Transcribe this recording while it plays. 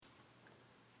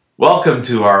Welcome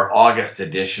to our August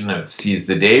edition of Seize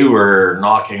the Day. We're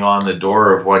knocking on the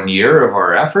door of 1 year of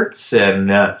our efforts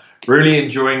and really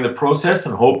enjoying the process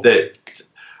and hope that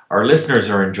our listeners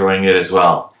are enjoying it as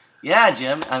well. Yeah,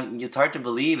 Jim, it's hard to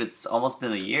believe it's almost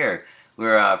been a year.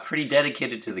 We're pretty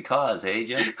dedicated to the cause, hey,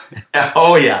 Jim?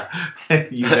 Oh, yeah.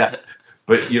 You bet.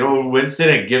 But, Winston,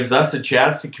 it gives us a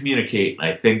chance to communicate. And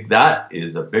I think that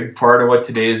is a big part of what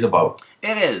today is about.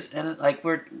 It is. And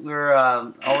we're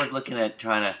always looking at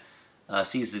trying to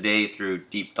seize the day through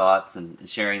deep thoughts and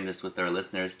sharing this with our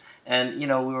listeners. And, we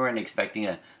weren't expecting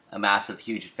a massive,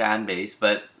 huge fan base.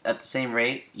 But at the same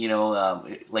rate,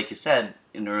 like you said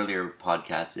in earlier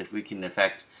podcasts, if we can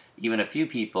affect even a few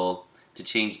people to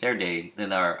change their day,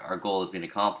 then our goal has been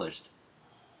accomplished.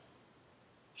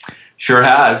 Sure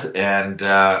has, and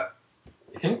I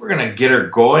think we're going to get her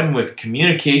going with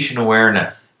communication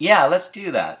awareness. Yeah, let's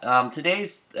do that.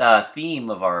 Today's theme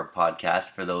of our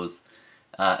podcast, for those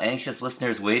anxious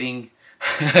listeners waiting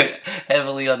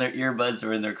heavily on their earbuds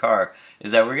or in their car,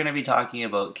 is that we're going to be talking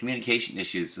about communication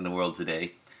issues in the world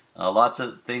today. Lots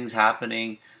of things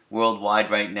happening worldwide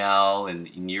right now,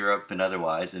 in Europe and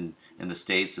otherwise, and in the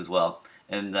States as well.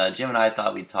 And Jim and I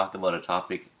thought we'd talk about a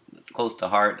topic that's close to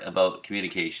heart about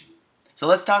communication. So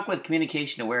let's talk with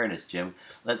communication awareness, Jim.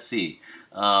 Let's see.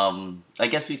 I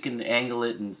guess we can angle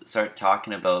it and start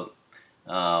talking about,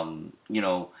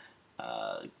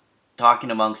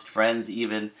 talking amongst friends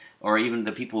even, or even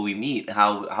the people we meet,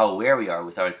 how aware we are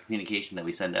with our communication that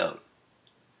we send out.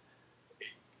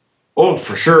 Oh,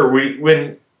 for sure.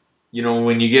 When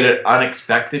you get an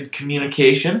unexpected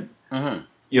communication,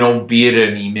 be it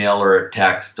an email or a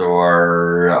text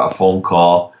or a phone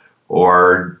call,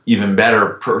 or even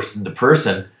better, person to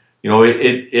person,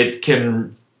 it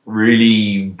can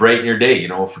really brighten your day,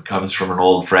 if it comes from an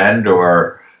old friend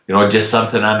or, just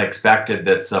something unexpected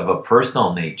that's of a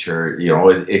personal nature,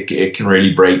 it can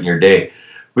really brighten your day.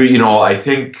 But, I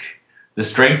think the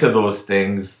strength of those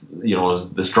things,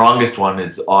 the strongest one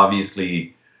is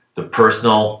obviously the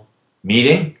personal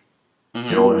meeting,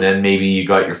 and then maybe you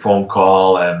got your phone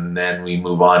call, and then we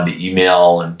move on to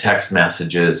email and text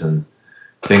messages and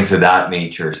things of that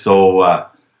nature. So,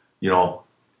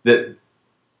 that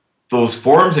those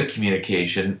forms of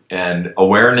communication and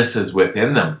awarenesses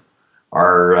within them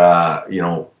are,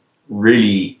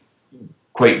 really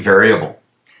quite variable.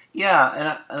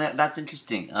 Yeah, and that's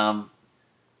interesting.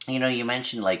 You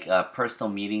mentioned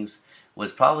personal meetings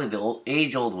was probably the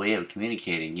age-old way of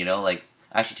communicating,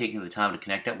 actually taking the time to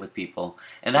connect up with people.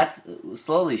 And that's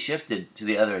slowly shifted to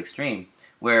the other extreme,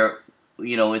 where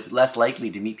it's less likely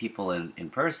to meet people in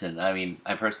person. I mean,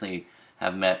 I personally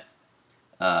have met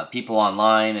people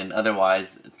online and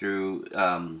otherwise through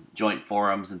joint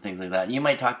forums and things like that. And you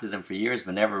might talk to them for years,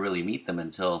 but never really meet them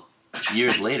until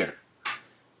years later.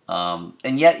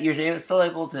 And yet you're still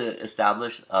able to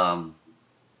establish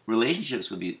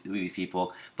relationships with these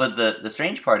people. But the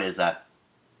strange part is that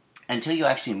until you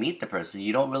actually meet the person,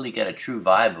 you don't really get a true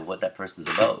vibe of what that person's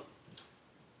about.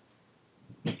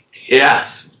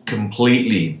 Yes,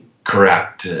 completely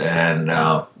correct. And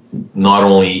not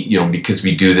only, because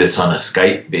we do this on a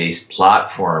Skype-based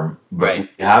platform, but Right.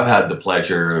 we have had the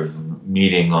pleasure of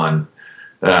meeting on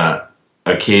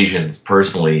occasions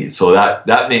personally. So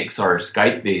that makes our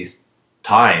Skype-based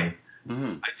time,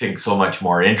 I think, so much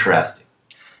more interesting.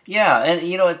 Yeah, and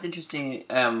it's interesting.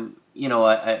 I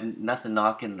nothing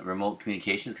knocking remote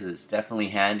communications because it's definitely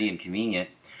handy and convenient.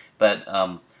 But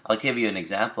I'll give you an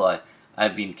example.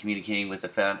 I've been communicating with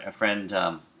a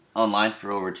friend online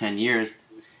for over 10 years,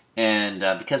 and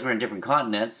because we're in different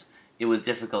continents, it was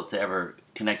difficult to ever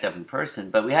connect up in person.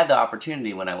 But we had the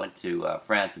opportunity when I went to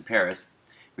France and Paris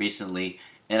recently,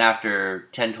 and after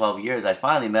 10, 12 years, I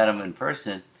finally met him in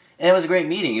person, and it was a great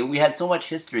meeting. We had so much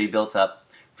history built up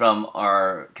from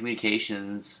our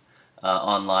communications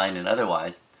online and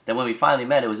otherwise that when we finally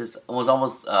met, it was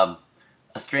almost a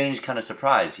strange kind of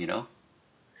surprise,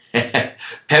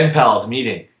 Pen pals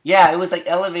meeting. Yeah, it was like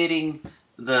elevating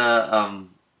the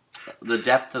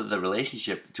depth of the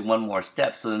relationship to one more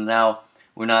step. So now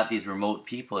we're not these remote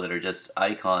people that are just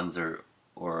icons or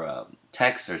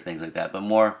texts or things like that, but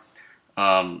more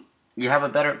you have a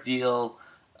better feel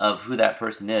of who that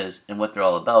person is and what they're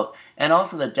all about, and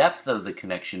also the depth of the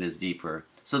connection is deeper.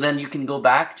 So then you can go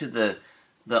back to the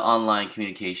online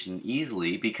communication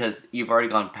easily because you've already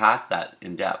gone past that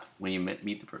in depth when you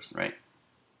meet the person, right?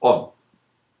 Oh,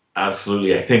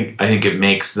 absolutely. I think it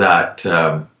makes that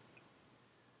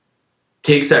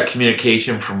takes that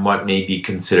communication from what may be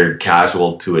considered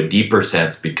casual to a deeper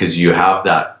sense because you have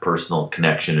that personal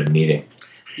connection and meeting.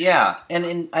 Yeah,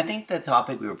 and I think the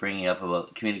topic we were bringing up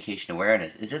about communication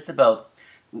awareness is just about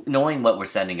knowing what we're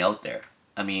sending out there.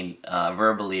 I mean,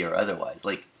 verbally or otherwise.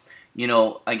 Like,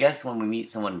 I guess when we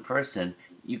meet someone in person,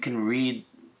 you can read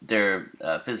their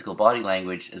physical body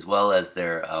language as well as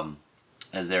their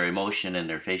emotion and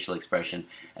their facial expression,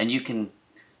 and you can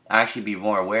actually be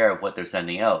more aware of what they're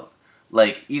sending out.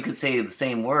 Like, you could say the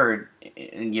same word,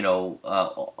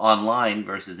 online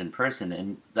versus in person,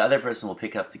 and the other person will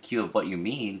pick up the cue of what you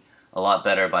mean a lot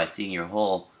better by seeing your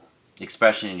whole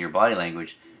expression in your body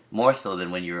language, more so than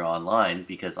when you're online,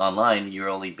 because online you're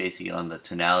only basing it on the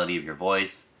tonality of your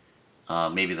voice,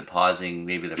 maybe the pausing,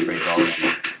 maybe the phraseology,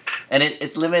 and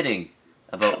it's limiting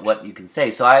about what you can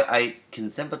say. So I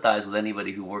can sympathize with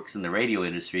anybody who works in the radio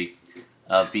industry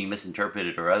of being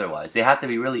misinterpreted or otherwise. They have to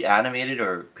be really animated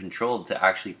or controlled to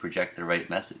actually project the right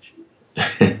message.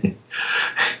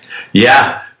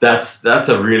 Yeah, that's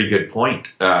a really good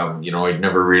point. I'd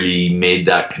never really made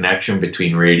that connection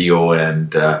between radio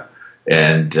and how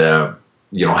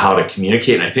to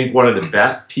communicate. And I think one of the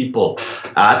best people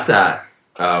at that,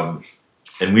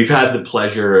 and we've had the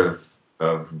pleasure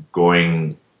of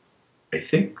going, I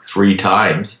think 3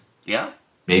 times. Yeah.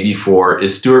 Maybe 4,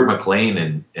 is Stuart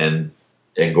McLean and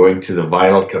going to the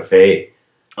Vinyl Cafe.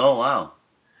 Oh, wow.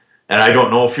 And I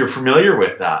don't know if you're familiar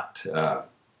with that.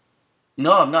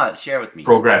 No, I'm not. Share with me.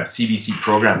 CBC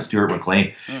program, Stuart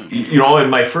McLean. And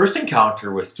my first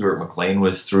encounter with Stuart McLean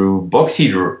was through books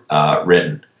he'd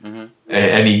written. Mm-hmm.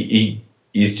 And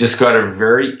he's just got a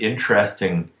very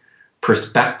interesting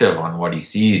perspective on what he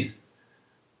sees.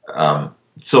 And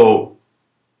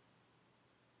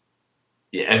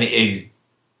he's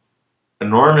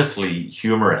enormously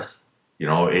humorous.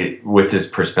 With his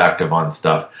perspective on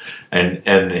stuff, and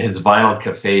his Vinyl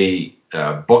Cafe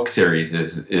book series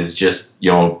is just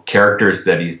characters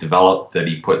that he's developed that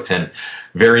he puts in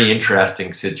very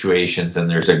interesting situations, and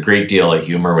there's a great deal of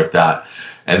humor with that.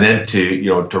 And then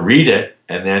to read it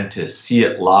and then to see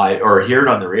it live or hear it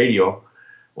on the radio.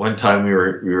 One time we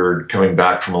were coming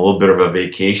back from a little bit of a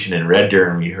vacation in Red Deer,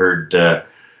 and we heard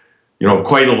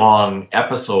quite a long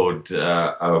episode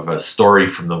of a story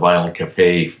from the Vinyl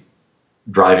Cafe.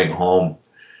 Driving home,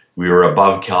 we were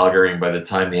above Calgary, and by the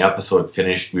time the episode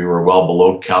finished, we were well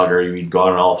below Calgary. We'd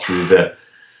gone all through the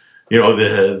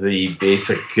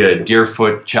basic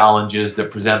Deerfoot challenges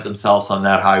that present themselves on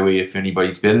that highway if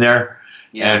anybody's been there.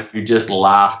 Yeah. And we just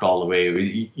laughed all the way.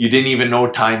 You didn't even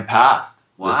know time passed.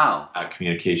 Wow. That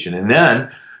communication. And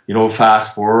then,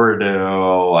 fast forward,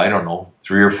 I don't know,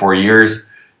 3 or 4 years,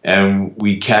 and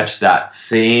we catch that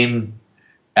same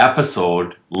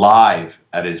episode live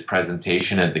at his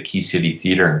presentation at the Key City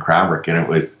Theatre in Cranbrook, and it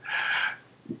was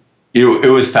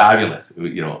fabulous.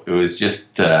 It was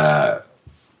just and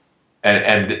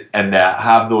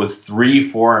have those 3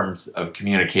 forms of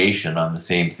communication on the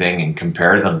same thing and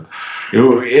compare them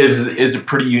is a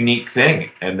pretty unique thing,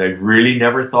 and I really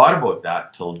never thought about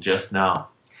that till just now.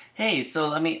 Hey,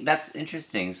 so that's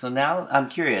interesting. So now I'm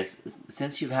curious,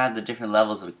 since you've had the different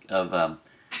levels of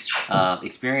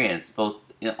experience, both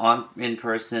in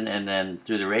person and then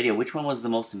through the radio, which one was the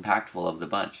most impactful of the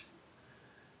bunch?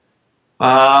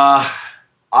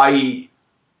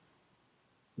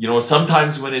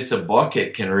 Sometimes when it's a book,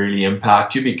 it can really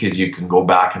impact you because you can go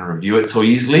back and review it so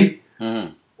easily,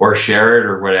 or share it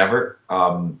or whatever.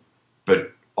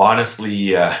 But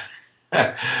honestly,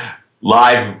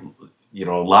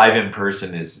 live in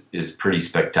person is pretty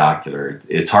spectacular.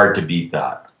 It's hard to beat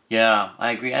that. Yeah, I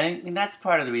agree. I mean, that's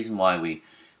part of the reason why we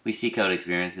seek out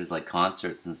experiences like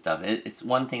concerts and stuff. It's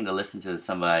one thing to listen to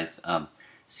somebody's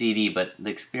CD, but the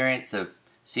experience of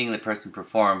seeing the person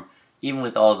perform, even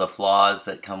with all the flaws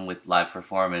that come with live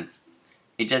performance,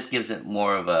 it just gives it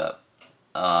more of a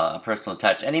personal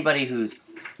touch. Anybody who's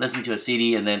listened to a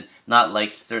CD and then not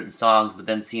liked certain songs, but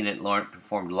then seen it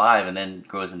performed live and then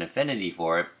grows an affinity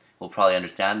for it, will probably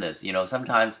understand this.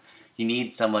 Sometimes you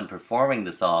need someone performing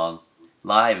the song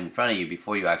live in front of you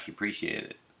before you actually appreciate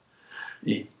it.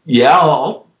 Yeah,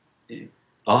 I'll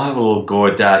have a little go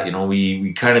at that.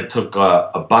 We kind of took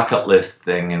a bucket list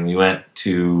thing, and we went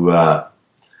to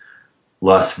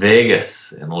Las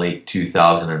Vegas in late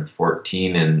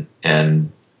 2014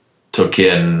 and took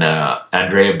in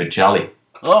Andrea Bocelli.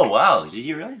 Oh wow! Did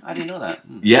you really? I didn't know that.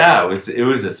 Yeah, it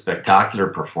was a spectacular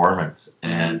performance,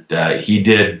 and he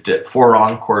did 4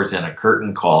 encores and a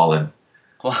curtain call, and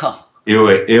wow,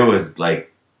 it was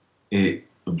like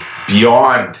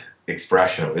beyond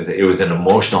expression. It was an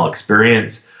emotional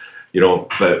experience,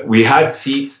 but we had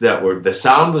seats the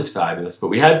sound was fabulous, but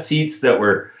we had seats that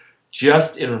were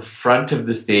just in front of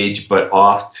the stage, but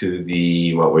off to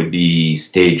the, what would be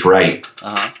stage right.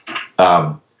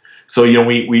 So,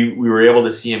 we were able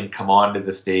to see him come onto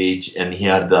the stage, and he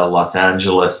had the Los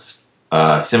Angeles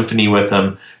symphony with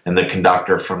him, and the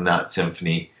conductor from that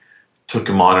symphony took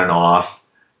him on and off.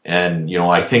 And, you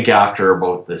know, I think after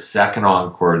about the second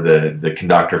encore, the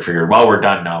conductor figured, well, we're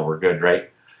done now, we're good, right?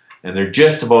 And they're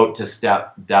just about to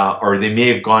step down, or they may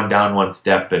have gone down one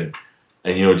step, and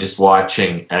you know, just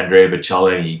watching Andrea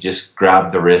Bocelli, he just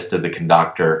grabbed the wrist of the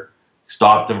conductor,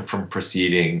 stopped him from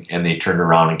proceeding, and they turned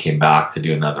around and came back to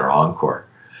do another encore.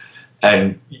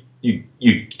 And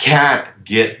you can't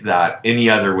get that any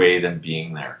other way than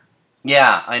being there.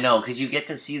 Yeah, I know, because you get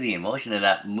to see the emotion of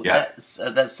that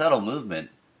that subtle movement.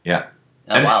 Yeah.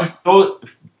 Oh, and wow.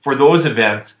 for those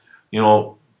events, you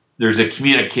know, there's a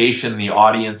communication, the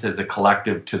audience as a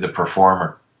collective to the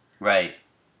performer. Right.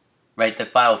 Right, the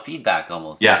biofeedback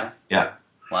almost. Yeah, you know? yeah.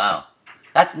 Wow.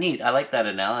 That's neat. I like that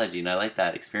analogy, and I like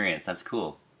that experience. That's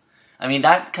cool. I mean,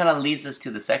 that kind of leads us to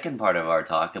the second part of our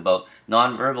talk about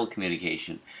nonverbal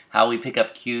communication, how we pick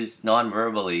up cues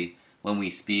nonverbally when we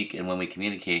speak and when we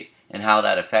communicate, and how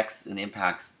that affects and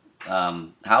impacts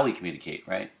how we communicate,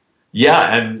 right?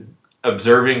 Yeah, and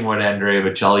observing what Andrea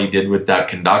Bocelli did with that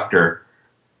conductor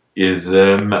is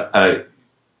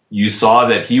you saw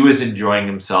that he was enjoying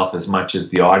himself as much as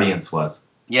the audience was.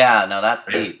 Yeah, no, that's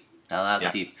deep. No, that's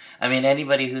Yeah. deep. I mean,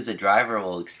 anybody who's a driver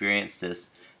will experience this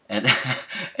and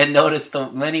and notice the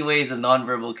many ways of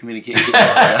nonverbal communication.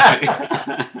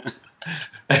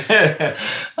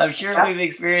 I'm sure we've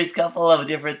experienced a couple of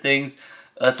different things.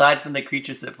 Aside from the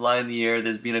creatures that fly in the air,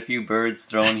 there's been a few birds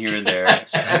thrown here and there.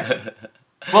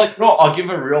 Well, you know, I'll give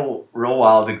a real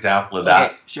wild example of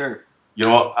that. Okay, sure. You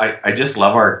know, I just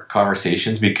love our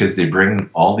conversations because they bring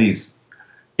all these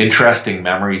interesting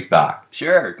memories back.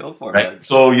 Sure, go for it. Right.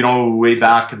 So, you know, way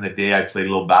back in the day, I played a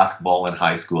little basketball in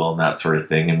high school and that sort of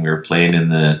thing, and we were playing in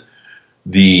the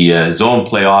zone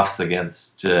playoffs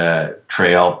against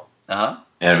Trail. Uh-huh.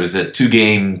 And it was a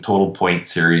 2-game total point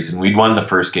series, and we'd won the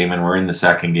first game, and we're in the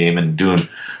second game and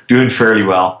doing fairly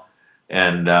well.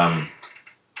 And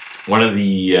one of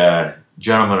the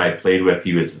gentlemen I played with,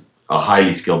 he was a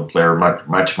highly skilled player,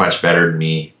 much better than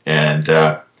me, and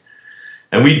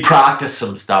we'd practice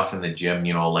some stuff in the gym.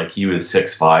 You know, like he was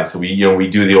 6'5", so we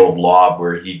do the old lob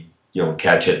where he'd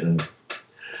catch it and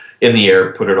in the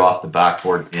air, put it off the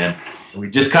backboard in. And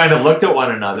we just kind of looked at one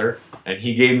another. And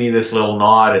he gave me this little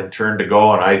nod and turned to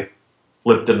go, and I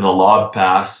flipped him the lob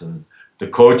pass, and the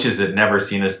coaches had never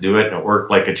seen us do it, and it worked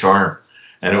like a charm.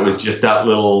 And it was just that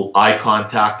little eye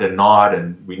contact and nod,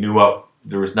 and we knew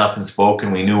there was nothing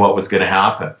spoken, we knew what was going to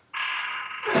happen.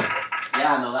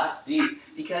 Yeah, no, that's deep,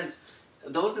 because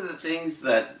those are the things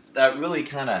that really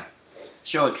kind of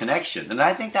show a connection. And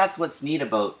I think that's what's neat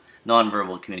about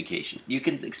nonverbal communication. You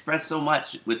can express so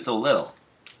much with so little.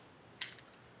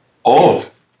 Oh,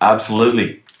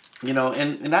 absolutely. You know,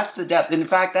 and that's the depth. In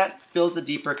fact, that builds a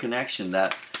deeper connection,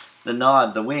 that the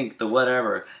nod, the wink, the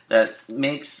whatever, that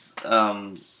makes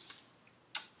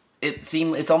it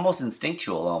seem, it's almost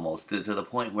instinctual almost to the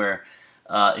point where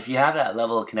if you have that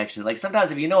level of connection, like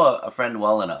sometimes if you know a friend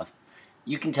well enough,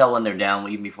 you can tell when they're down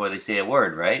even before they say a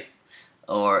word, right?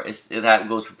 Or that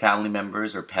goes for family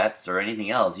members or pets or anything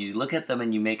else. You look at them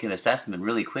and you make an assessment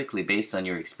really quickly based on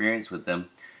your experience with them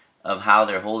of how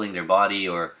they're holding their body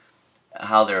or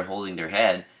how they're holding their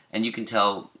head, and you can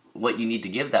tell what you need to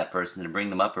give that person to bring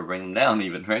them up or bring them down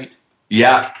even, right?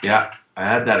 Yeah. I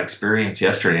had that experience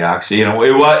yesterday, actually. You know,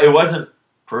 it wasn't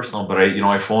personal, but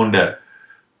I phoned a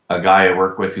guy I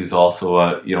work with who's also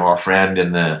a friend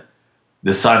and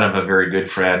the son of a very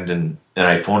good friend, and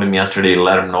I phoned him yesterday to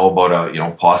let him know about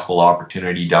a possible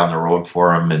opportunity down the road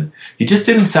for him, and he just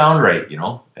didn't sound right,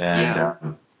 and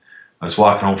I was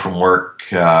walking home from work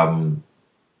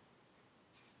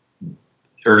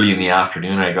early in the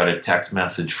afternoon. I got a text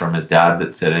message from his dad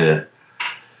that said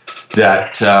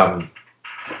that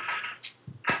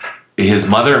his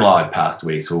mother-in-law had passed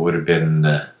away, so it would have been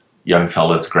the young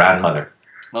fella's grandmother.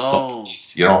 Oh,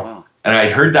 So, wow. and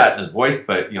I'd heard that in his voice,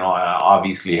 but I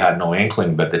obviously had no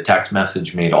inkling. But the text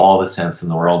message made all the sense in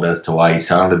the world as to why he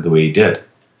sounded the way he did.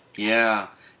 Yeah,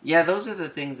 those are the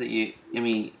things that you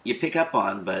pick up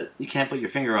on, but you can't put your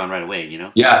finger on right away,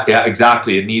 Yeah,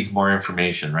 exactly. It needs more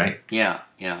information, right? Yeah.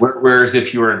 Whereas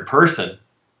if you were in person,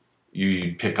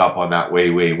 you'd pick up on that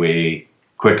way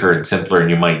quicker and simpler, and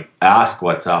you might ask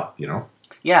what's up,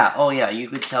 Yeah, oh yeah, you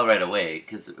could tell right away,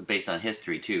 because based on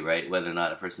history too, right? Whether or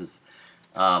not a person's,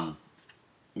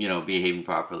 behaving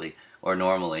properly or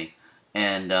normally.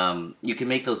 And you can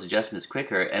make those adjustments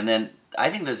quicker, and then I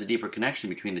think there's a deeper connection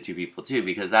between the two people too,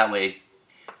 because that way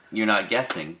you're not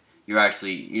guessing. You're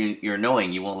actually you're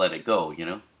knowing. You won't let it go.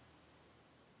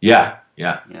 Yeah.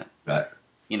 But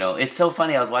it's so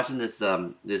funny. I was watching this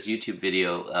YouTube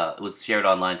video. It was shared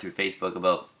online through Facebook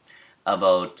about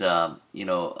about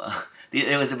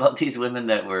it was about these women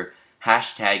that were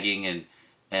hashtagging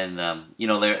and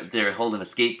they're holding a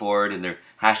skateboard and they're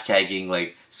hashtagging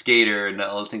like skater and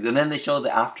all those things, and then they show the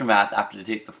aftermath after they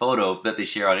take the photo that they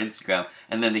share on Instagram,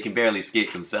 and then they can barely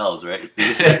skate themselves, right?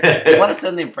 They want to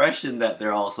send the impression that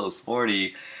they're all so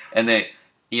sporty, and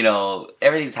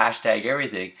everything's hashtag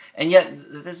everything, and yet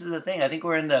this is the thing. I think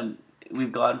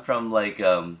we've gone from like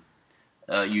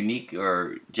unique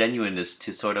or genuineness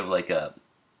to sort of like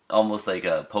almost like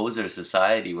a poser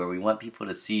society where we want people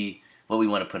to see what we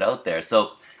want to put out there.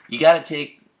 So you got to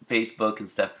take Facebook and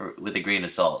stuff with a grain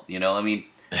of salt. I mean,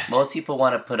 most people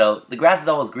want to put out, the grass is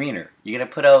always greener. You're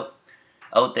gonna put out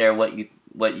there what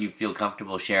you feel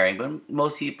comfortable sharing, but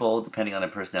most people, depending on their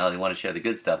personality, want to share the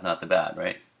good stuff, not the bad,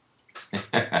 right?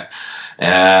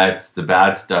 It's the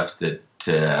bad stuff that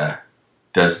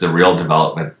does the real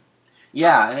development.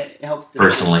 Yeah, and it helps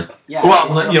personally. Yeah.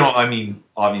 Well, I mean,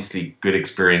 obviously, good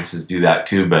experiences do that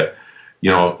too. But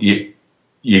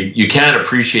you can't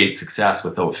appreciate success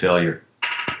without failure.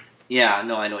 Yeah,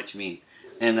 no, I know what you mean.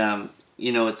 And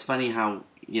it's funny how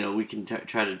we can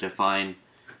try to define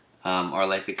our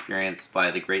life experience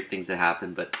by the great things that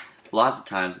happen, but lots of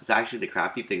times it's actually the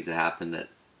crappy things that happen that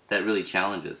really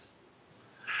challenge us.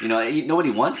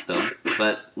 Nobody wants them,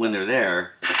 but when they're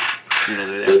there,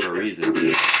 they're there for a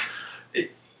reason.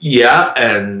 Yeah,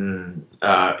 and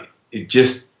it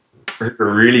just a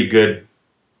really good.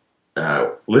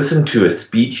 Listened to a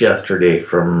speech yesterday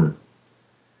from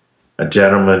a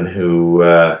gentleman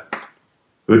who'd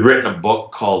written a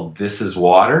book called "This Is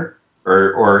Water,"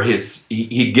 or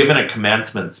he'd given a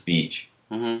commencement speech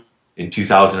in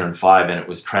 2005, and it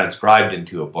was transcribed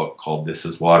into a book called "This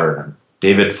Is Water." And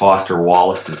David Foster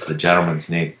Wallace is the gentleman's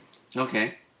name.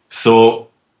 Okay. So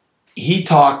he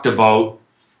talked about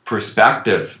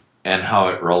perspective and how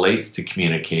it relates to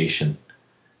communication.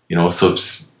 So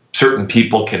certain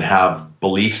people can have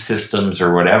belief systems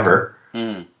or whatever,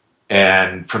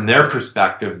 and from their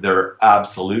perspective, they're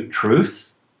absolute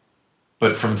truths,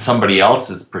 but from somebody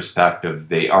else's perspective,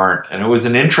 they aren't. And it was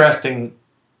an interesting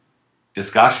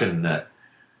discussion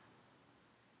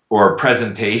or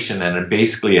presentation, and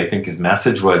basically, I think his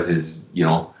message is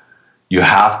you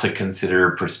have to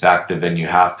consider perspective, and you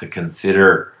have to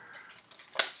consider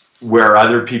where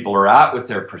other people are at with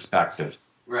their perspective,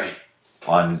 right,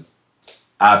 on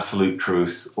absolute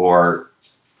truths or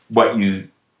what you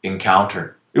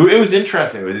encounter. It was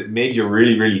interesting. It made you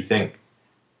really, really think.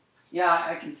 Yeah,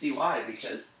 I can see why,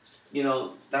 because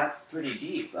that's pretty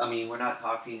deep. I mean, we're not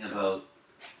talking about.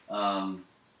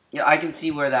 I can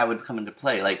see where that would come into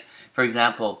play. Like, for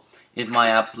example, if my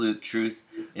absolute truth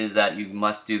is that you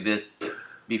must do this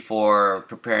before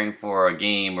preparing for a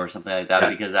game or something like that,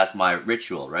 because that's my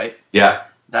ritual, right? Yeah.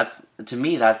 To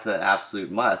me, that's an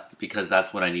absolute must, because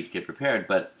that's when I need to get prepared.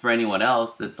 But for anyone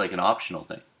else, it's like an optional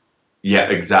thing. Yeah,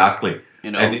 exactly.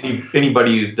 And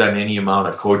anybody who's done any amount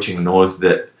of coaching knows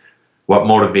that what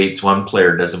motivates one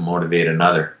player doesn't motivate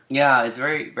another. Yeah, it's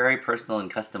very, very personal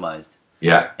and customized.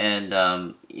 Yeah. And,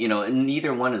 and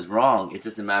neither one is wrong. It's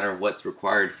just a matter of what's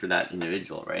required for that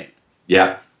individual, right?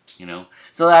 Yeah.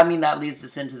 So, I mean, that leads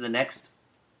us into the next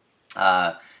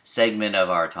segment of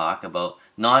our talk about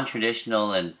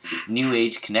non-traditional and new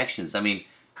age connections. I mean,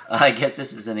 I guess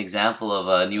this is an example of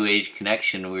a new age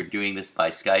connection. We're doing this by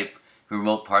Skype,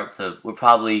 remote parts of, we're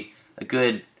probably a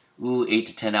good 8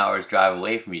 to 10 hours drive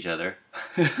away from each other.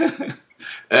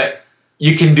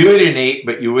 You can do it in 8,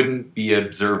 but you wouldn't be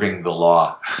observing the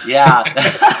law. Yeah.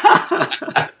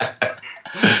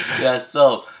 Yeah,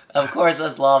 so, of course,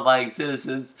 us law-abiding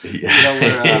citizens,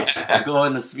 we're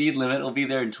going the speed limit. We'll be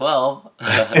there in 12.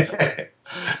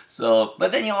 So,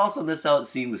 but then you also miss out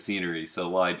seeing the scenery, so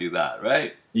why do that,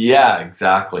 right? Yeah,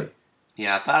 exactly.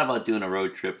 Yeah, I thought about doing a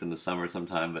road trip in the summer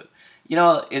sometime, but,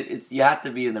 it's you have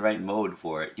to be in the right mode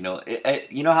for it. You know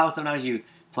how sometimes you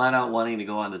plan out wanting to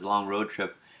go on this long road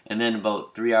trip, and then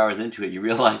about 3 hours into it, you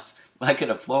realize, I could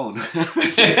have flown.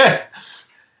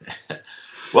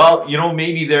 Well,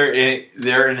 maybe there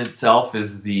in itself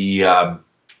is the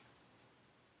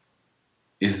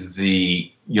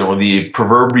the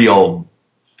proverbial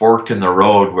fork in the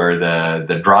road where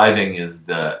the driving is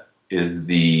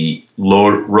the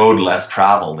road less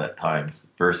traveled at times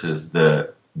versus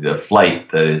the flight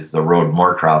that is the road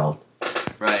more traveled.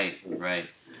 Right.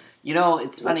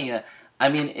 It's funny. I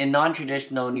mean, in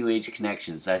non-traditional New Age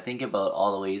connections, I think about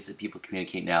all the ways that people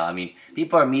communicate now. I mean,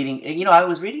 people are meeting. I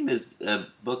was reading this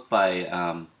book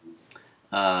by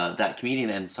that comedian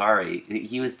Ansari.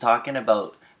 He was talking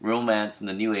about romance in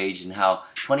the New Age and how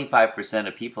 25%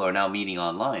 of people are now meeting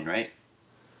online, right?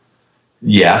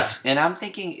 Yes. And I'm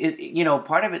thinking,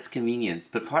 part of it's convenience,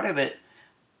 but part of it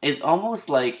is almost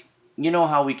like,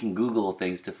 how we can Google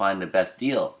things to find the best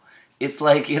deal. It's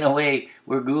like, in a way,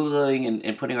 we're Googling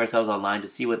and putting ourselves online to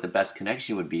see what the best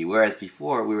connection would be, whereas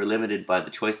before we were limited by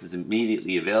the choices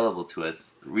immediately available to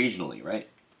us regionally, right?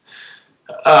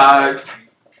 Uh,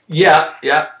 yeah,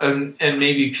 and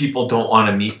maybe people don't want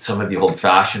to meet some of the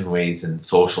old-fashioned ways in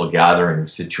social gathering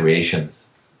situations.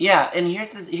 Yeah, and here's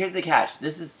the catch.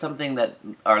 This is something that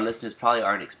our listeners probably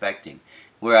aren't expecting.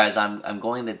 Whereas I'm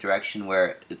going the direction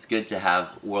where it's good to have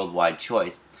worldwide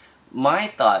choice. My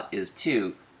thought is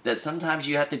too that sometimes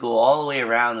you have to go all the way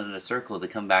around in a circle to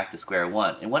come back to square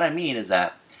one. And what I mean is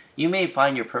that you may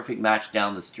find your perfect match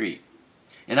down the street.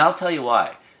 And I'll tell you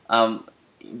why.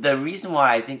 The reason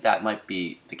why I think that might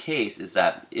be the case is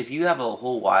that if you have a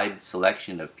whole wide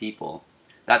selection of people,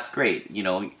 that's great.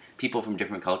 People from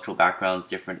different cultural backgrounds,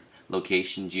 different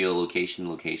location, geolocation,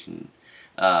 location,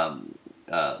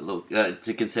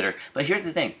 to consider. But here's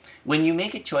the thing: when you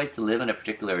make a choice to live in a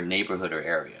particular neighborhood or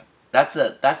area,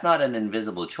 that's not an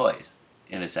invisible choice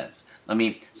in a sense. I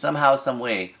mean, somehow, some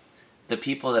way, the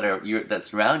people that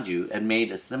surround you have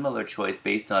made a similar choice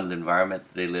based on the environment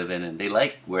that they live in, and they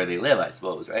like where they live, I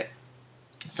suppose, right?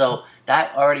 So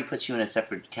that already puts you in a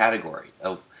separate category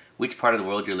of which part of the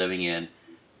world you're living in,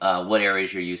 what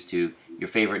areas you're used to, your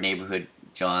favorite neighborhood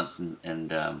jaunts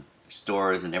and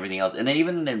stores and everything else, and then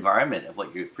even the environment of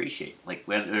what you appreciate, like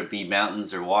whether it be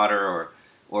mountains or water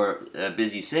or a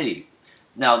busy city.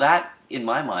 Now that, in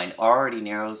my mind, already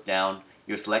narrows down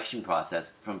your selection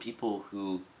process from people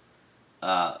who,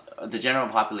 the general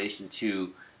population,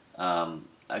 to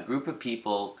a group of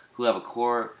people who have a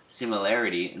core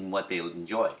similarity in what they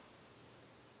enjoy.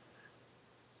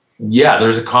 Yeah,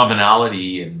 there's a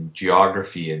commonality in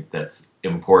geography that's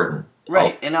important.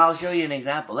 Right, and I'll show you an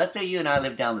example. Let's say you and I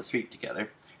live down the street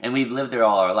together, and we've lived there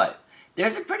all our life.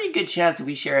 There's a pretty good chance that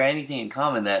we share anything in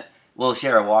common, that we'll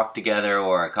share a walk together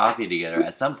or a coffee together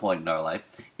at some point in our life,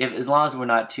 as long as we're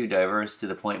not too diverse to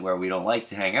the point where we don't like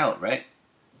to hang out, right?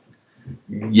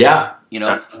 Yeah.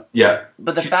 Yeah.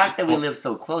 But the fact that we live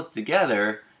so close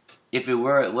together, if it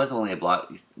was only a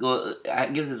block,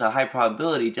 it gives us a high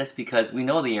probability, just because we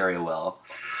know the area well.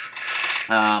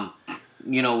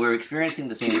 We're experiencing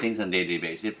the same things on a day-to-day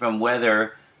basis, from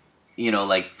weather,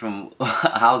 like from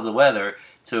how's the weather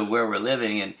to where we're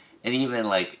living, and even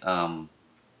like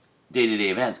day-to-day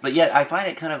events. But yet I find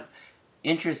it kind of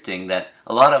interesting that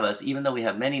a lot of us, even though we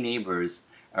have many neighbors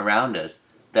around us,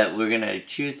 that we're going to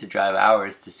choose to drive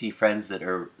hours to see friends that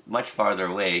are much farther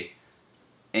away,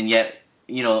 and yet,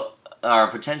 our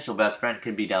potential best friend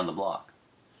could be down the block.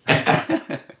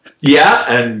 Yeah,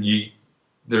 and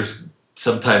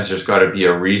sometimes there's got to be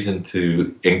a reason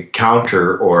to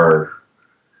encounter, or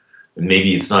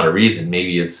maybe it's not a reason.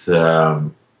 Maybe it's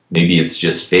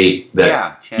just fate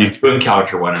that you do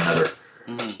encounter one another.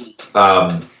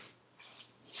 Mm-hmm.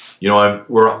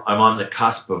 I'm on the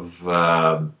cusp of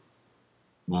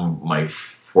my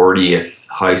 40th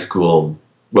high school.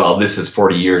 Well, this is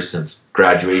 40 years since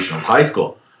graduation of high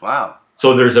school. Wow.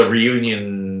 So there's a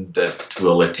reunion that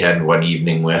we'll attend one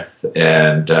evening with,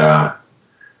 and a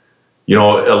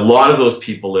lot of those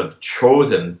people have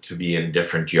chosen to be in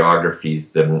different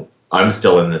geographies than I'm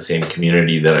still in the same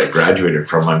community that I graduated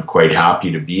from. I'm quite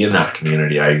happy to be in that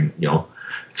community.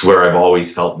 It's where I've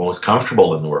always felt most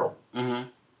comfortable in the world. Mm-hmm.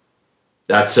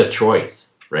 That's a choice,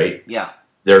 right? Yeah.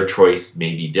 Their choice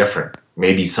may be different.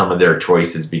 Maybe some of their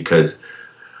choices because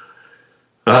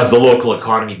the local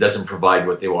economy doesn't provide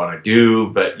what they want to do,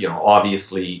 but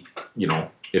obviously,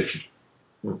 if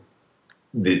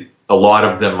a lot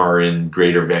of them are in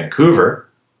Greater Vancouver,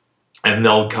 and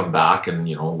they'll come back, and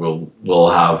we'll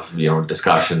have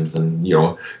discussions, and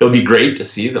it'll be great to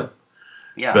see them.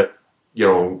 Yeah. But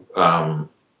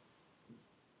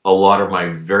a lot of my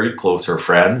very closer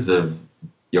friends have,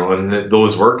 and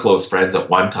those were close friends at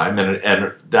one time,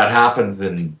 and that happens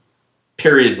in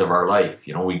periods of our life.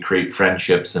 We create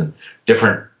friendships in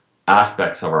different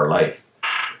aspects of our life.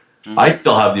 Mm-hmm. I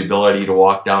still have the ability to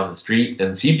walk down the street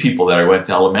and see people that I went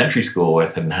to elementary school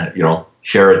with, and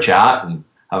share a chat and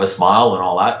have a smile and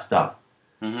all that stuff.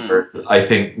 Mm-hmm. I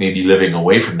think maybe living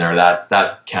away from there,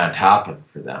 that can't happen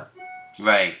for them.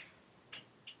 Right.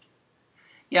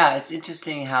 Yeah, it's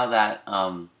interesting how that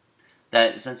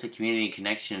that sense of community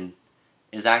connection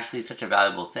is actually such a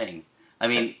valuable thing. I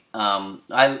mean,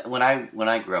 when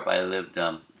I grew up, I lived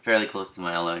fairly close to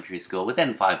my elementary school,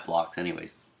 within 5 blocks,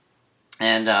 anyways.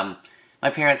 And my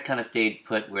parents kind of stayed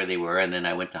put where they were, and then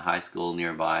I went to high school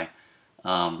nearby.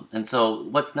 And so,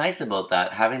 what's nice about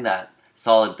that, having that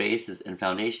solid basis and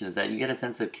foundation, is that you get a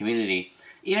sense of community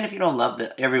even if you don't love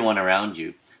everyone around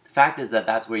you, the fact is that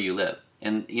that's where you live.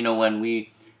 And when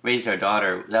we raised our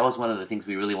daughter, that was one of the things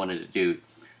we really wanted to do,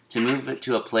 to move it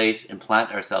to a place and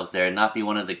plant ourselves there, and not be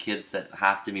one of the kids that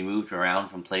have to be moved around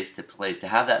from place to place, to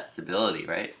have that stability,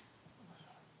 right?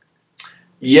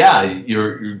 Yeah,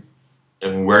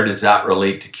 and where does that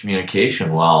relate to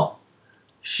communication? Well,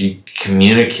 she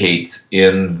communicates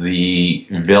in the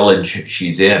village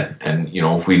she's in. And,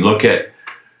 if we look at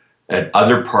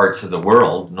other parts of the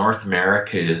world, North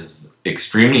America is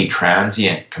extremely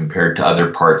transient compared to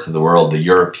other parts of the world, the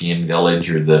European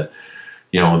village or the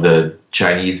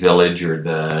Chinese village or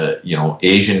the,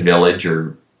 Asian village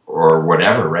or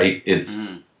whatever, right? It's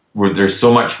where there's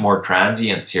so much more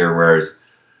transience here, whereas,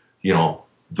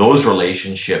 those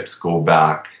relationships go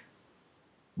back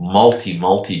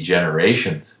multi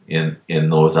generations in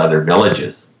those other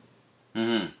villages,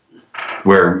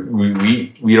 where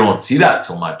we don't see that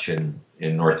so much in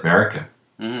North America.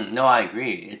 No, I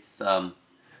agree. It's so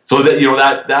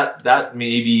that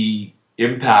maybe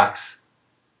impacts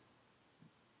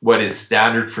what is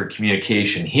standard for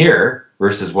communication here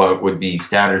versus what would be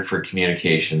standard for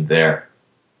communication there.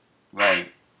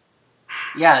 Right.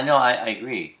 Yeah. No, I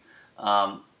agree.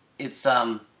 It's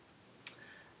an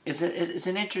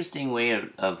interesting way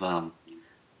of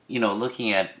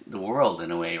looking at the world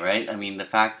in a way, right? I mean, the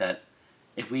fact that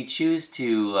if we choose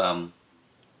to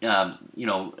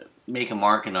make a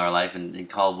mark in our life and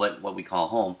call what we call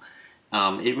home,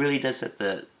 it really does set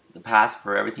the path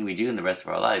for everything we do in the rest of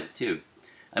our lives too.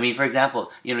 I mean, for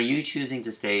example, you choosing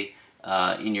to stay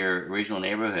in your original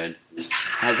neighborhood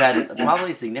has had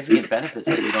probably significant benefits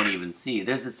that you don't even see.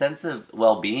 There's a sense of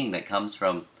well-being that comes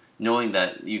from knowing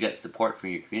that you get support from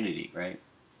your community, right?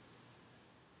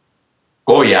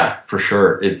 Oh yeah, for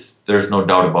sure. There's no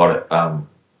doubt about it.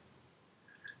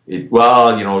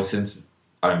 Since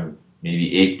I'm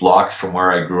maybe 8 blocks from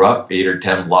where I grew up, 8 or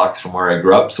 10 blocks from where I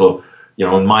grew up, so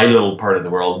in my little part of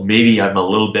the world, maybe I'm a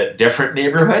little bit different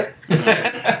neighborhood.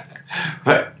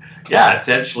 But yeah,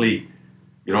 essentially,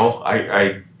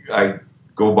 I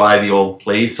go by the old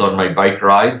place on my bike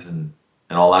rides and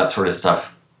all that sort of stuff.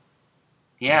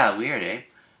 Yeah, weird, eh?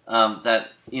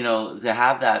 That to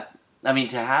have that. I mean,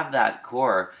 to have that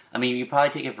core. I mean, you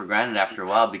probably take it for granted after a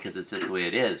while because it's just the way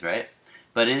it is, right?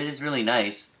 But it is really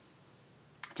nice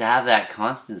to have that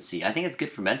constancy. I think it's good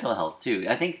for mental health too.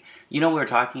 I think we were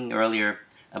talking earlier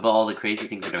about all the crazy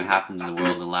things that have happened in the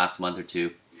world in the last month or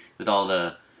two, with all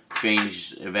the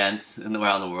strange events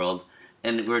around the world,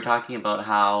 and we were talking about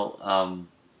how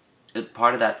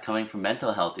part of that's coming from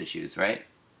mental health issues, right?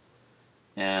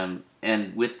 And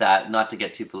with that, not to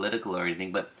get too political or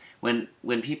anything, but when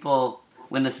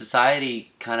the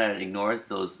society kind of ignores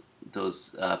those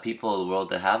people in the world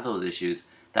that have those issues,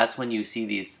 that's when you see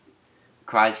these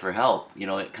cries for help.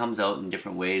 It comes out in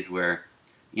different ways where,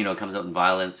 it comes out in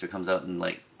violence or comes out in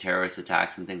like terrorist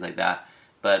attacks and things like that.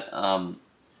 But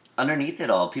underneath it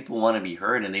all, people want to be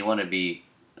heard and they want to be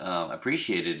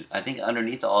appreciated. I think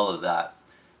underneath all of that,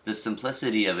 the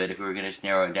simplicity of it, if we were going to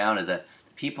narrow it down, is that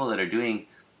people that are doing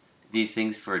these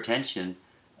things for attention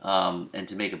and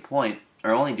to make a point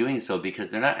are only doing so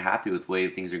because they're not happy with the way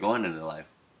things are going in their life.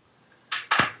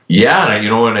 Yeah,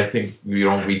 and I think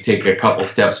we take a couple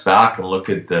steps back and look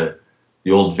at the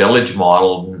old village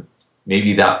model.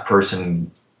 Maybe that person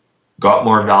got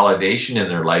more validation in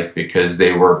their life because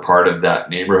they were part of that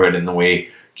neighborhood and the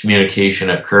way communication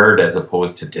occurred, as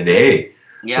opposed to today,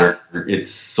 where it's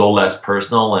so less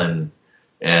personal and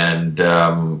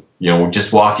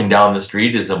just walking down the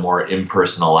street is a more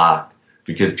impersonal act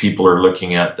because people are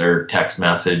looking at their text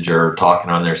message or talking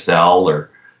on their cell or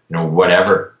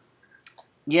whatever.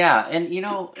 Yeah, and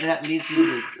that leads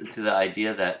me to the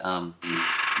idea that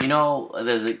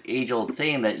there's an age-old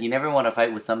saying that you never want to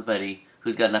fight with somebody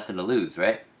who's got nothing to lose,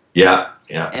 right? Yeah.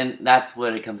 And that's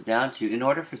what it comes down to. In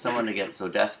order for someone to get so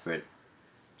desperate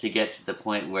to get to the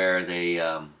point where they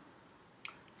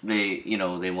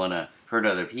want to hurt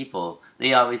other people,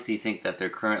 they obviously think that their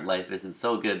current life isn't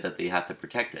so good that they have to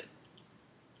protect it.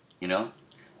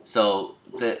 So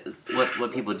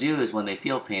what people do is when they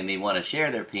feel pain, they want to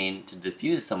share their pain to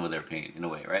diffuse some of their pain in a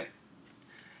way, right?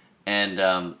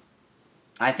 And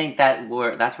I think that's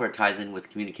where it ties in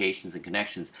with communications and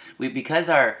connections. Because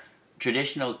our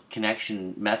traditional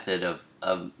connection method of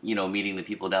meeting the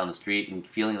people down the street and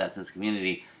feeling that sense of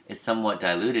community is somewhat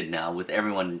diluted now with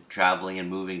everyone traveling and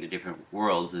moving to different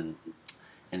worlds and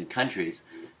countries.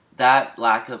 That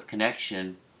lack of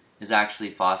connection is actually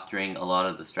fostering a lot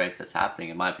of the strife that's happening,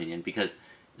 in my opinion, because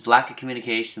it's lack of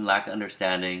communication, lack of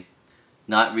understanding,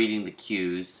 not reading the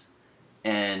cues,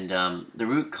 and the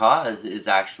root cause is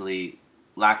actually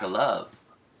lack of love.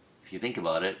 if you think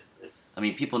about it. I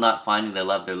mean, people not finding the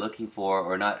love they're looking for,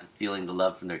 or not feeling the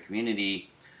love from their community,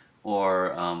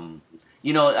 or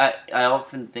I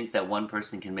often think that one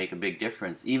person can make a big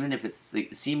difference, even if it's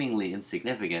seemingly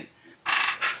insignificant.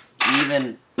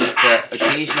 Even the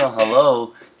occasional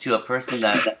hello to a person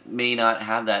that may not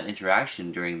have that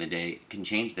interaction during the day can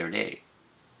change their day.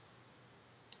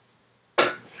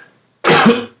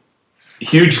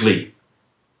 Hugely.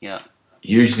 Yeah.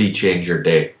 Hugely change your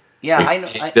day. Yeah, I know.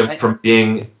 Take them from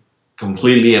being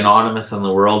completely anonymous in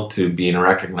the world to being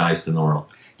recognized in the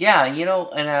world. Yeah,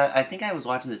 and I think I was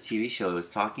watching this TV show. It was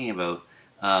talking about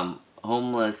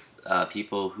homeless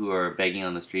people who are begging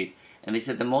on the street, and they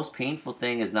said the most painful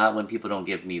thing is not when people don't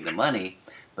give me the money,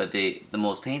 but the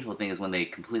most painful thing is when they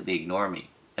completely ignore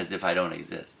me, as if I don't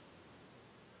exist.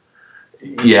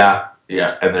 Yeah,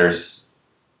 and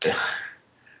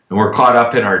we're caught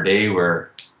up in our day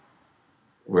where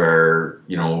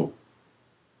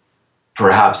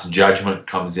perhaps judgment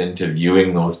comes into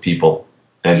viewing those people,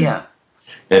 and yeah.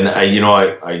 And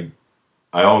I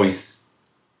always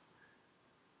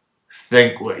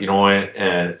think,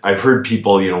 and I've heard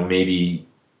people, maybe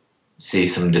say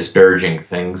some disparaging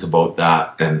things about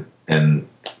that, and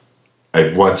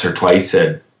I've once or twice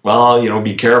said, well,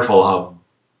 be careful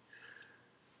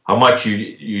how much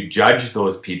you judge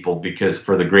those people, because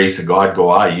for the grace of God go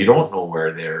I. You don't know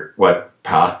what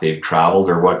path they've traveled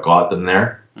or what got them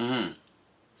there. Mm-hmm.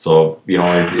 So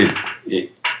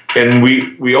and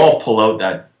we all pull out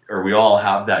that, or we all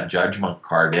have that judgment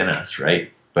card in us, right?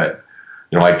 But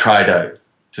I try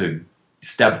to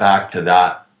step back to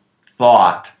that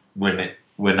thought when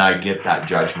I get that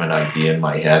judgment idea in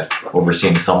my head over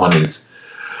seeing someone who's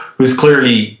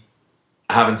clearly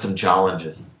having some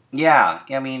challenges. Yeah,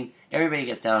 I mean, everybody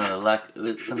gets down on their luck.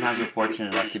 Sometimes we're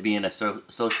fortunate enough to be in a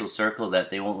social circle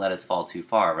that they won't let us fall too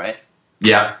far, right?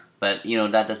 Yeah. But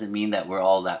that doesn't mean that we're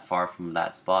all that far from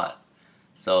that spot.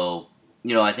 So,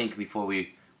 I think before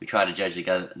we try to judge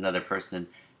another person,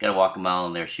 got to walk a mile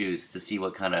in their shoes to see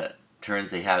what kind of turns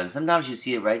they have. And sometimes you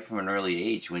see it right from an early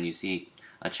age when you see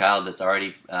a child that's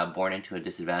already born into a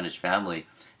disadvantaged family.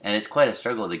 And it's quite a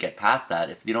struggle to get past that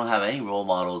if you don't have any role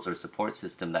models or support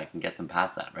system that can get them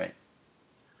past that, right?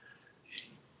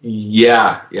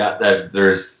 Yeah.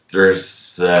 There's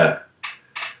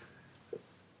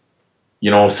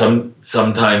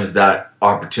sometimes that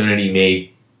opportunity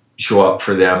may show up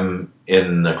for them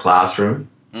in the classroom,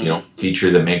 mm-hmm.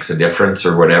 Teacher that makes a difference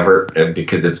or whatever, and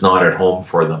because it's not at home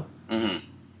for them. Mm-hmm.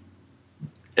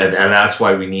 And that's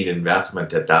why we need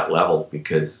investment at that level,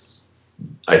 because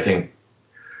I think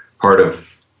part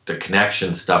of the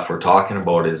connection stuff we're talking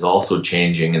about is also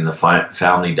changing in the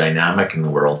family dynamic in the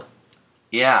world.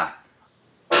 Yeah.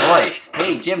 Boy,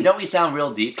 hey, Jim, don't we sound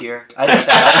real deep here?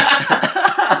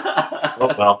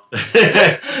 Oh, well.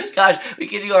 Gosh, we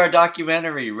could do our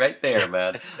documentary right there,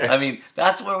 man. I mean,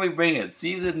 that's where we bring it.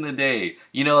 Season the day.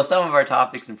 Some of our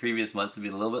topics in previous months have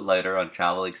been a little bit lighter on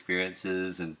travel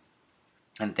experiences and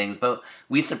things, but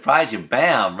we surprise you.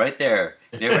 Bam, right there.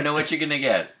 You never know what you're going to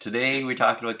get. Today, we're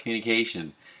talking about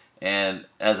communication. And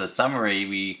as a summary,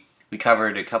 we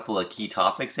covered a couple of key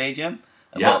topics, Jim?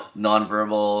 About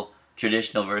nonverbal,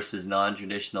 traditional versus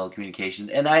non-traditional communication.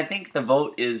 And I think the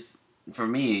vote is, for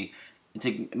me,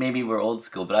 maybe we're old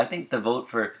school, but I think the vote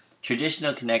for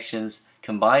traditional connections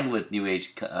combined with new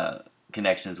age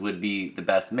connections would be the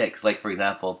best mix. Like, for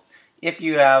example, if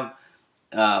you have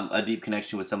a deep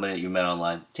connection with somebody that you met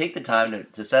online, take the time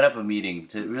to set up a meeting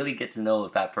to really get to know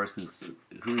if that person's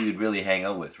who you'd really hang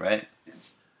out with, right?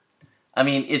 I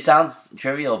mean, it sounds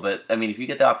trivial, but I mean, if you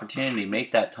get the opportunity,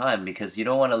 make that time, because you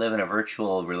don't want to live in a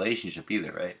virtual relationship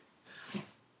either, right?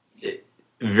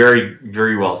 Very,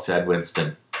 very well said,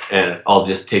 Winston. And I'll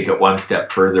just take it one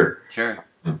step further. Sure.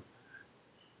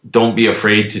 Don't be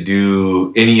afraid to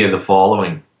do any of the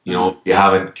following. If you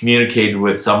haven't communicated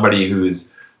with somebody who's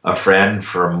a friend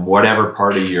from whatever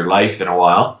part of your life in a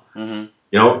while, mm-hmm.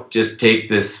 Just take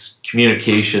this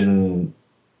communication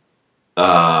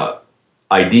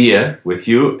idea with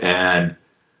you and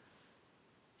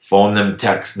phone them,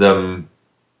 text them,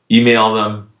 email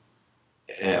them,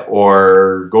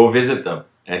 or go visit them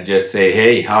and just say,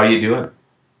 hey, how are you doing?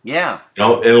 Yeah.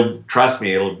 Trust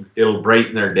me, it'll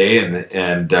brighten their day,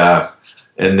 and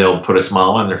they'll put a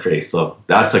smile on their face. So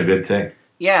that's a good thing.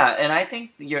 Yeah, and I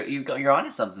think you're onto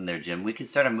something there, Jim. We could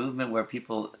start a movement where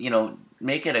people,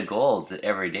 make it a goal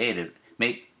every day to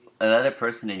make another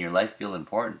person in your life feel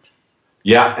important.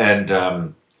 Yeah, and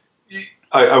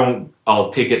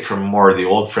I'll take it from more the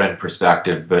old friend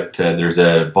perspective, but there's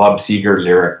a Bob Seger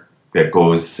lyric that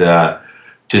goes, to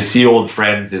see old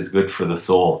friends is good for the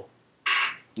soul.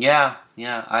 Yeah,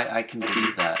 I can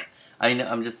believe that.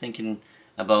 I'm just thinking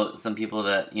about some people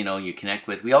that you connect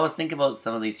with. We always think about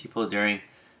some of these people during,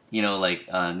 like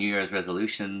New Year's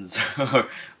resolutions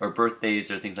or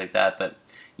birthdays or things like that. But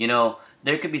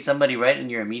there could be somebody right in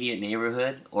your immediate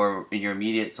neighborhood or in your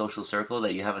immediate social circle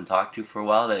that you haven't talked to for a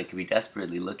while that could be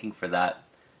desperately looking for that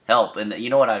help. And you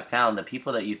know what I've found? The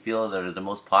people that you feel that are the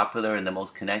most popular and the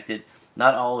most connected,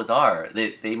 not always are.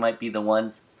 They might be the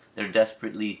ones that are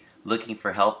desperately looking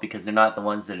for help because they're not the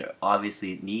ones that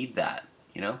obviously need that,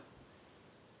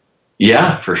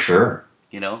 Yeah, for sure.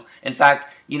 In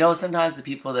fact, sometimes the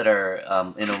people that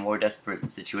are in a more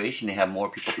desperate situation, they have more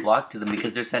people flock to them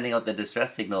because they're sending out the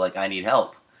distress signal like, I need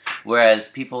help. Whereas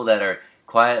people that are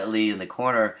quietly in the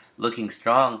corner looking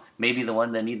strong may be the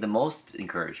one that need the most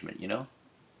encouragement,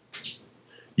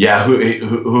 Yeah,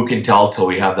 who can tell till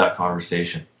we have that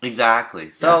conversation?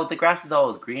 Exactly. So the grass is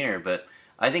always greener, but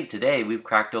I think today we've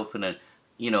cracked open a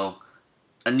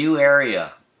new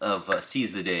area of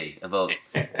Seize the Day about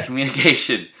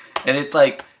communication. And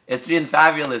it's been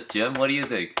fabulous, Jim. What do you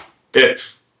think?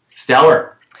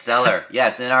 Stellar. Stellar.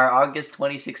 Yes, in our August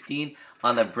 2016,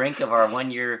 on the brink of our 1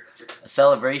 year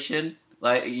celebration.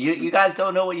 Like you guys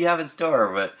don't know what you have in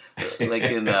store, but like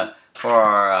for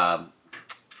our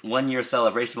 1 year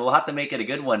celebration, we'll have to make it a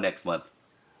good one next month.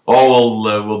 Oh,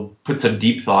 we'll put some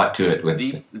deep thought to it,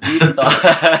 Winston. Deep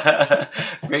thought.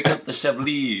 Break up the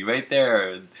Chablis right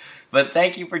there. But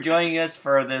thank you for joining us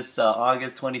for this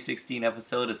August 2016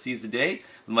 episode of Seize the Day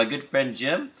with my good friend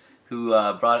Jim, who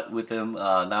brought with him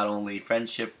not only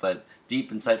friendship but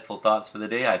deep, insightful thoughts for the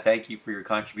day. I thank you for your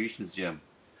contributions, Jim.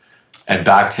 And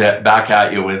back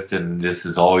at you, Winston. This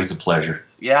is always a pleasure.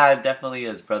 Yeah, it definitely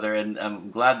is, brother. And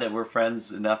I'm glad that we're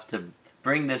friends enough to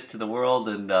bring this to the world.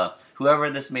 And whoever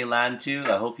this may land to,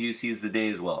 I hope you seize the day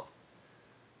as well.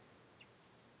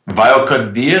 Vio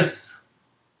con Dias.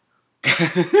 Au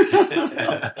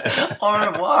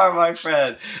revoir, my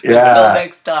friend. Yeah. Until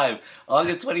next time,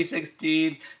 August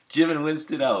 2016, Jim and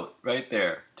Winston out. Right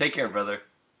there. Take care, brother.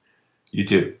 You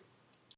too.